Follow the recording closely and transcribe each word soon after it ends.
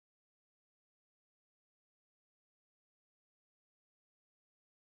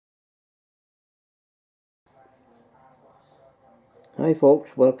Hi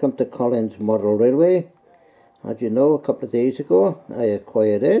folks, welcome to Colin's Model Railway. As you know, a couple of days ago I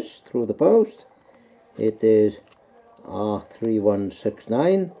acquired this through the post. It is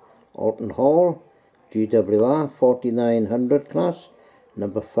R3169 Alton Hall GWR 4900 class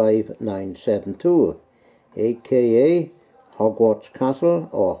number 5972, aka Hogwarts Castle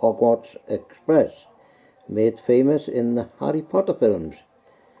or Hogwarts Express, made famous in the Harry Potter films.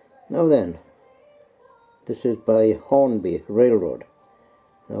 Now then, this is by Hornby Railroad.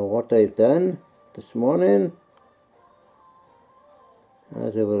 Now what I've done this morning,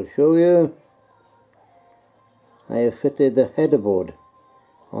 as I will show you, I have fitted the header board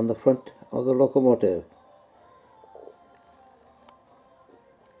on the front of the locomotive.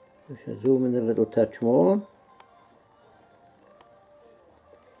 We shall zoom in a little touch more.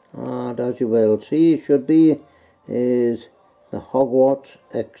 And as you will see, it should be, is the Hogwarts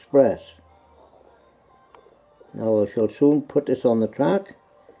Express. Now I shall soon put this on the track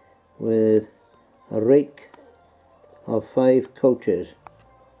with a rake of 5 coaches.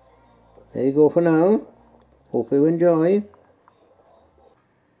 There you go for now. Hope you enjoy.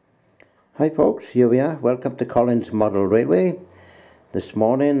 Hi folks, here we are. Welcome to Colin's Model Railway. This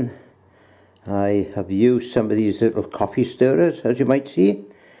morning I have used some of these little coffee stirrers, as you might see.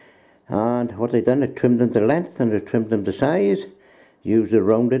 And what I've done, I trimmed them to length and I trimmed them to size. Used the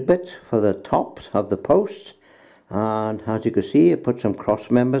rounded bits for the tops of the posts. And as you can see, I put some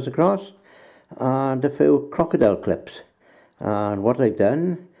cross members across and a few crocodile clips. And what I've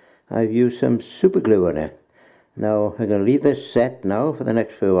done, I've used some super glue on it. Now I'm going to leave this set now for the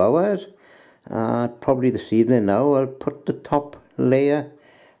next few hours. Probably this evening now I'll put the top layer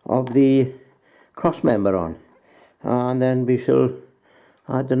of the cross member on. And then we shall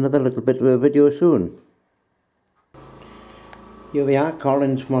add another little bit of a video soon. Here we are,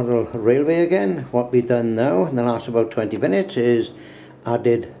 Colin's Model Railway again. What we've done now in the last about 20 minutes is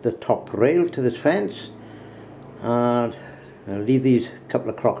added the top rail to this fence. And I'll leave these couple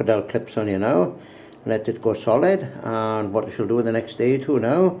of crocodile clips on here now. Let it go solid. And what I shall do in the next day or two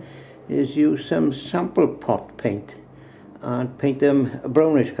now is use some sample pot paint and paint them a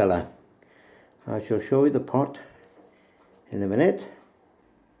brownish colour. I shall show you the pot in a minute.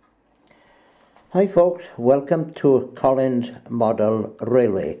 Hi folks, welcome to Colin's Model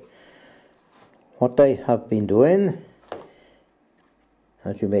Railway. What I have been doing,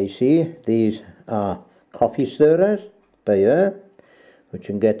 as you may see, these are coffee stirrers by here, which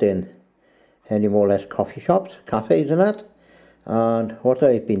you can get in any more or less coffee shops, cafes and that. And what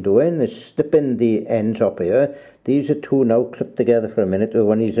I've been doing is snipping the ends up here. These are 2 now clipped together for a minute with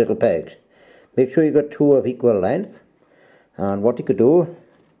one of these little pegs. Make sure you've got 2 of equal length. And what you could do,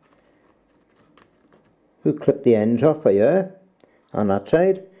 you clip the ends off here on that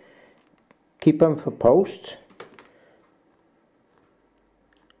side, keep them for posts,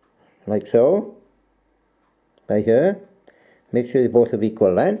 like so, by here. Make sure they both have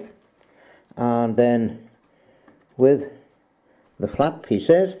equal length, and then with the flat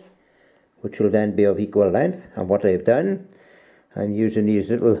pieces, which will then be of equal length, and what I've done, I'm using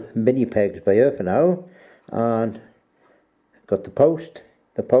these little mini pegs by here for now, and got the post,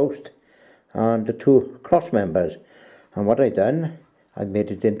 and the 2 cross members. And what I've done, I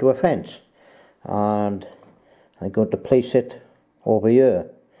made it into a fence, and I'm going to place it over here.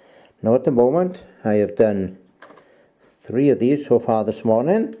 Now at the moment I have done 3 of these so far this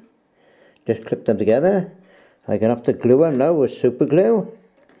morning. Just clip them together. I'm going to have to glue them now with super glue.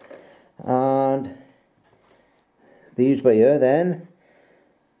 And these by here then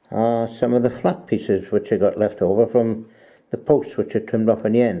are some of the flat pieces which I got left over from the posts which I trimmed off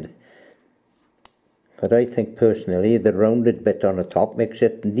on the end. But I think personally the rounded bit on the top makes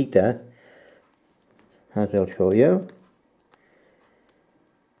it neater, as I'll show you.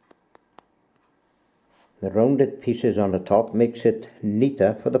 The rounded pieces on the top makes it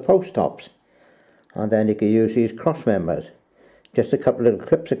neater for the post tops. And then you can use these cross members. Just a couple of little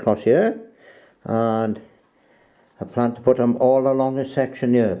clips across here, and I plan to put them all along this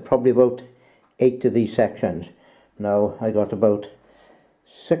section here, probably about 8 of these sections. Now I got about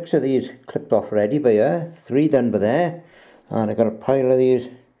 6 of these clipped off ready by here, 3 done by there, and I got a pile of these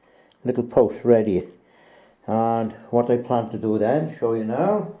little posts ready. And what I plan to do then, show you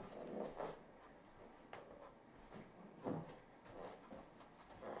now.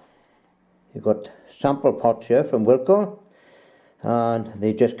 You've got sample pots here from Wilco, and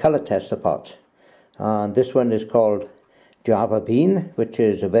they just colour test the pots. And this one is called Java Bean, which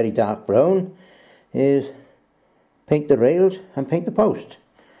is a very dark brown, is paint the rails and paint the post.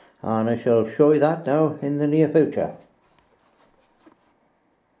 And I shall show you that now in the near future.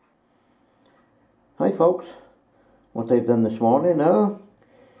 Hi folks, what I've done this morning now.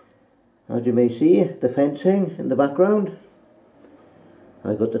 As you may see, the fencing in the background.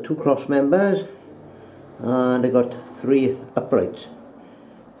 I got the 2 cross members and I got 3 uprights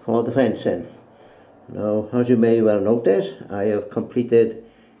for the fencing. Now, as you may well notice, I have completed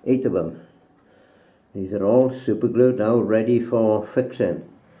 8 of them. These are all super glued now, ready for fixing.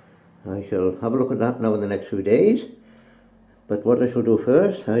 I shall have a look at that now in the next few days. But what I shall do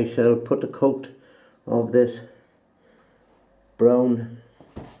first, I shall put a coat of this brown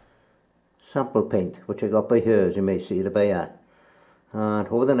sample paint, which I got by here, as you may see, the buyer. And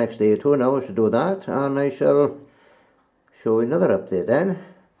over the next day or two now I shall do that, and I shall show you another update then.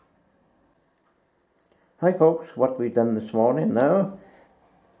 Hi folks, what we've done this morning now,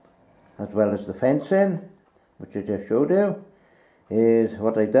 as well as the fencing, which I just showed you, is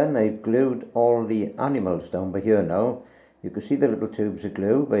what I've done. I've glued all the animals down by here now. You can see the little tubes of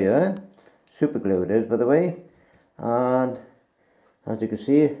glue by here. Super glue it is, by the way. And as you can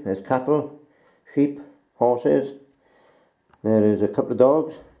see, there's cattle, sheep, horses. There is a couple of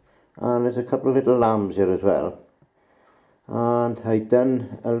dogs, and there's a couple of little lambs here as well. And I've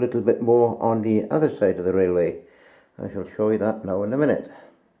done a little bit more on the other side of the railway. I shall show you that now in a minute.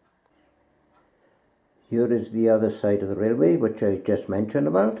 Here is the other side of the railway, which I just mentioned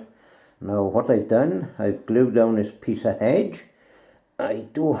about. Now what I've done, I've glued down this piece of hedge. I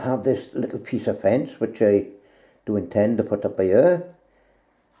do have this little piece of fence, which I do intend to put up by here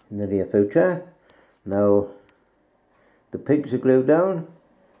in the near future. Now the pigs are glued down,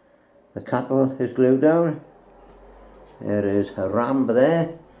 the cattle is glued down, there is a ram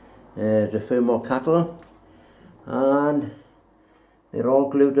there, there's a few more cattle, and they're all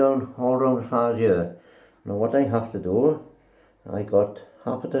glued down all around as far as here. Now what I have to do, I got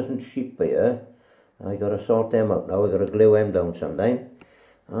half a dozen sheep here. I got to sort them out now. I got to glue them down sometime,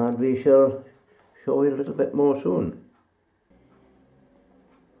 and we shall show you a little bit more soon.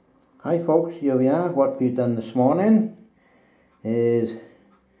 Hi folks, here we are. What we've done this morning is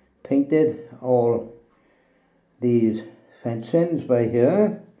painted all these fencings by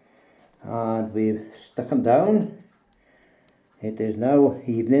here, and we've stuck them down. It is now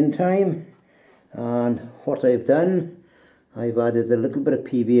evening time, and what I've done, I've added a little bit of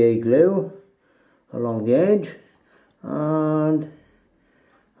PVA glue along the edge, and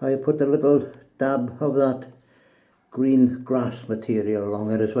I put a little dab of that green grass material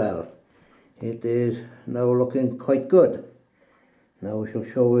along it as well. It is now looking quite good. Now we shall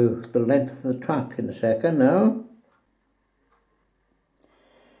show you the length of the track in a second now.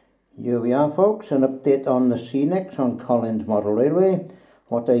 Here we are folks, an update on the scenics on Colin's Model Railway.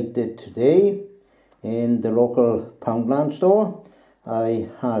 What I did today in the local Poundland store, I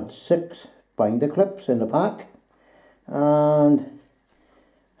had 6 binder clips in the pack, and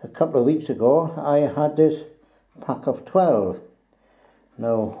a couple of weeks ago I had this pack of 12.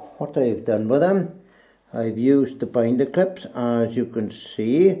 Now what I've done with them, I've used the binder clips, as you can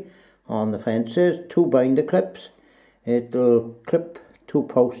see on the fences, 2 binder clips. It will clip 2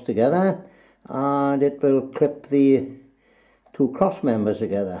 posts together, and it will clip the 2 cross members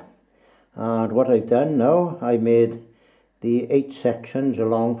together. And what I've done now, I made the 8 sections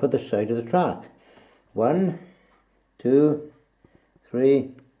along for the side of the track. 1, 2,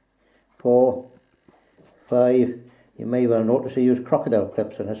 3, 4, 5. You may well notice I used crocodile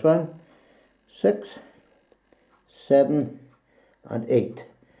clips on this one. 6, 7 and 8.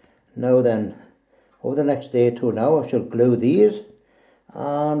 Now then, over the next day or two now, I shall glue these,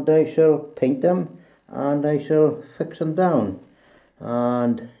 and I shall paint them, and I shall fix them down.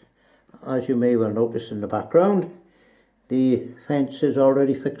 And as you may well notice in the background, the fence is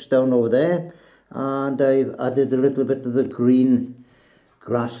already fixed down over there, and I've added a little bit of the green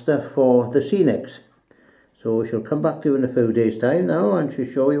grass stuff for the scenics. So we shall come back to you in a few days time now, and she'll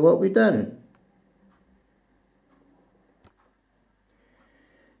show you what we've done.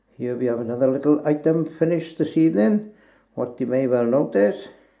 Here we have another little item finished this evening. What you may well notice,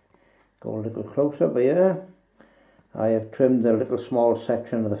 go a little closer by here, I have trimmed a little small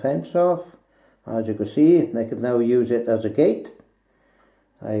section of the fence off. As you can see, I can now use it as a gate.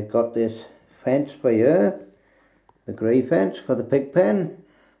 I've got this fence by here, the grey fence for the pig pen.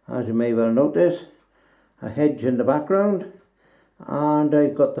 As you may well notice, a hedge in the background, and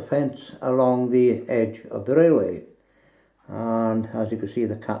I've got the fence along the edge of the railway. And as you can see,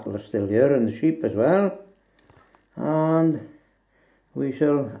 the cattle are still here, and the sheep as well. And we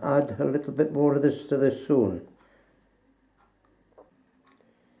shall add a little bit more of this to this soon.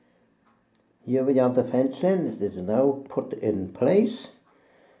 Here we have the fencing. It is now put in place,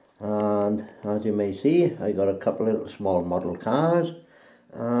 and as you may see, I got a couple of little small model cars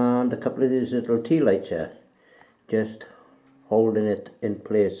and a couple of these little tea lights here. just holding it in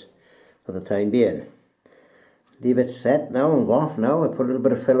place for the time being. Leave it set now and go off now. I put a little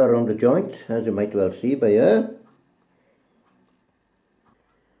bit of filler around the joints, as you might well see by here.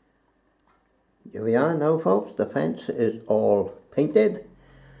 Here we are now, folks. The fence is all painted.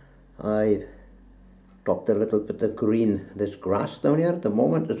 I've dropped a little bit of green, this grass down here at the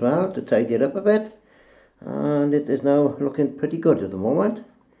moment as well, to tidy it up a bit. And it is now looking pretty good at the moment.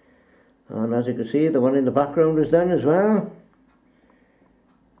 And as you can see, the one in the background is done as well.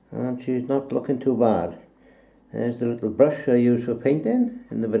 And she's not looking too bad. There's the little brush I use for painting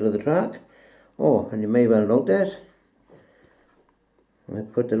in the middle of the track. Oh, and you may well notice, I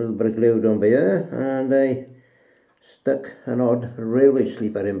put a little bit of glue down by here, and I stuck an odd railway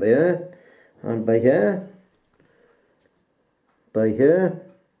sleeper in by here, and by here,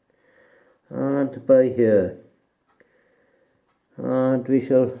 and by here. And we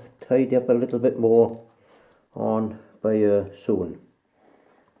shall tidy up a little bit more on by here soon.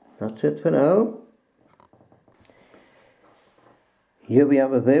 That's it for now. Here we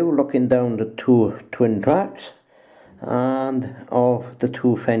have a view looking down the two twin tracks and of the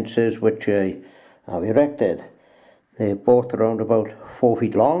two fences which I have erected. They're both around about 4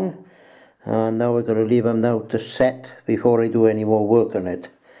 feet long, and now we're going to leave them now to set before I do any more work on it.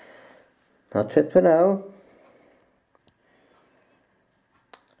 That's it for now.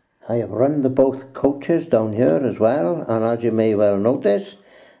 I have run the both coaches down here as well, and as you may well notice,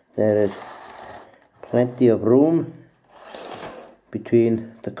 there is plenty of room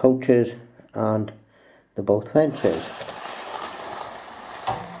between the coaches and the both fences.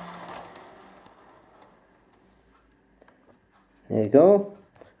 There you go.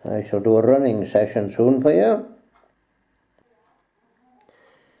 I shall do a running session soon for you.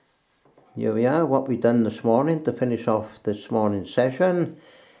 Here we are. What we've done this morning to finish off this morning's session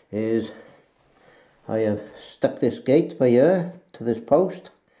is I have stuck this gate by here to this post,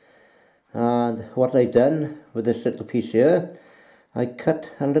 and what I've done with this little piece here, I cut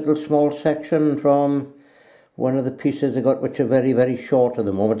a little small section from one of the pieces I got, which are very, very short at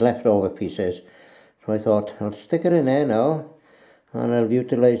the moment, leftover pieces. So I thought I'll stick it in there now, and I'll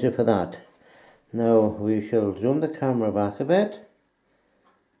utilise it for that. Now we shall zoom the camera back a bit,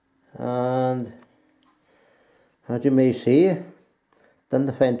 and as you may see, done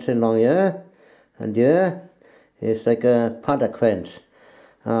the fencing along here, and here it's like a paddock fence.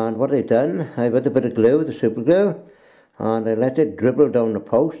 And what I've done, I've had a bit of glue, the super glue, and I let it dribble down the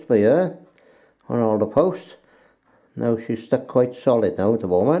post by here, on all the posts. Now she's stuck quite solid now at the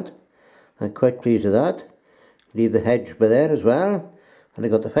moment. I'm quite pleased with that. Leave the hedge by there as well, and I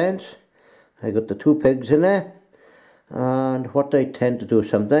got the fence. I got the two pigs in there, and what I tend to do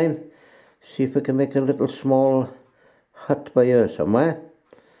sometimes, see if I can make a little small hut by here somewhere.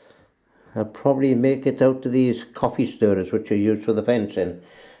 I'll probably make it out to these coffee stirrers which are used for the fencing.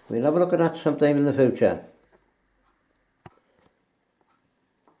 We'll have a look at that sometime in the future.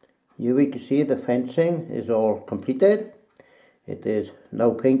 Here we can see the fencing is all completed. It is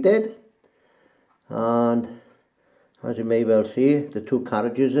now painted, and as you may well see, the two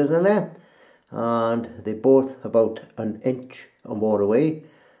carriages are in there, and they're both about an inch or more away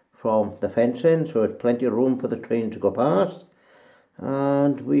from the fencing, so there's plenty of room for the train to go past.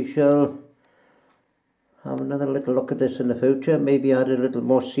 And we shall have another little look at this in the future, maybe add a little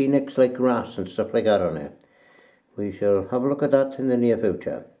more scenics like grass and stuff like that on it. We shall have a look at that in the near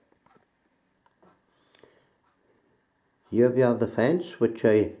future. Here we have the fence which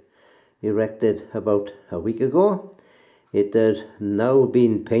I erected about a week ago. It has now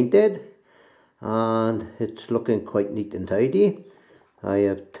been painted, and it's looking quite neat and tidy. I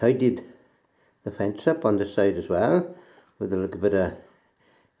have tidied the fence up on this side as well, with a little bit of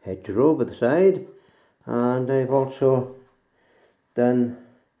hedgerow over the side, and I've also done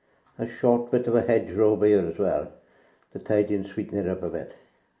a short bit of a hedgerow by here as well, to tidy and sweeten it up a bit.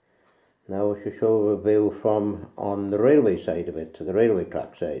 Now I shall show a view from on the railway side of it, to the railway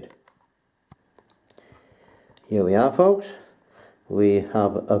track side. Here we are, folks. We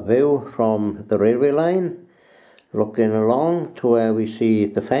have a view from the railway line, looking along to where we see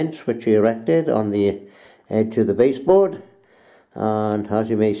the fence which we erected on the edge of the baseboard. And as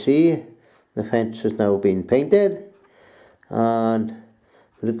you may see, the fence has now been painted, and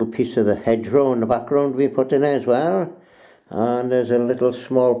a little piece of the hedgerow in the background we put in there as well, and there's a little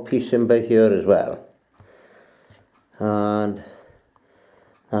small piece in by here as well. And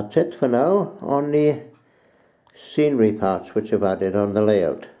that's it for now on the scenery parts which I've added on the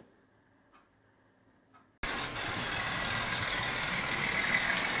layout.